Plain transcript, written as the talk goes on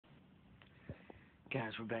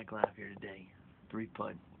Guys, we're back live here today. Three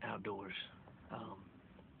putt outdoors. Um,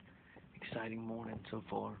 Exciting morning so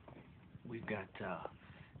far. We've got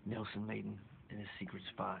Nelson Maiden in his secret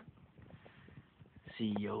spot,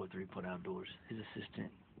 CEO of Three Putt Outdoors. His assistant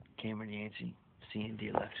Cameron Yancey, seeing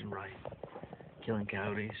deer left and right, killing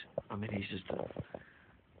coyotes. I mean, he's just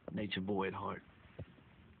a nature boy at heart.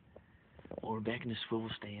 Well, we're back in the swivel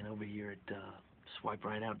stand over here at Swipe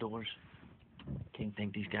Right Outdoors. Can't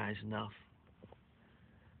thank these guys enough.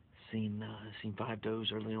 Seen five does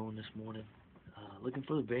early on this morning. Looking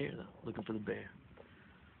for the bear though. Looking for the bear.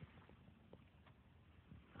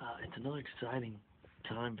 It's another exciting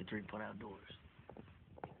time for Three Point Outdoors.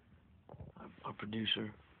 Our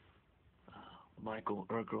producer, Michael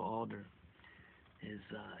Urkel Alder, is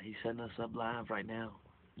he's setting us up live right now,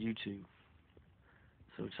 YouTube.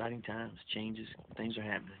 So exciting times, changes, things are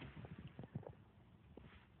happening.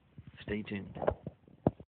 Stay tuned.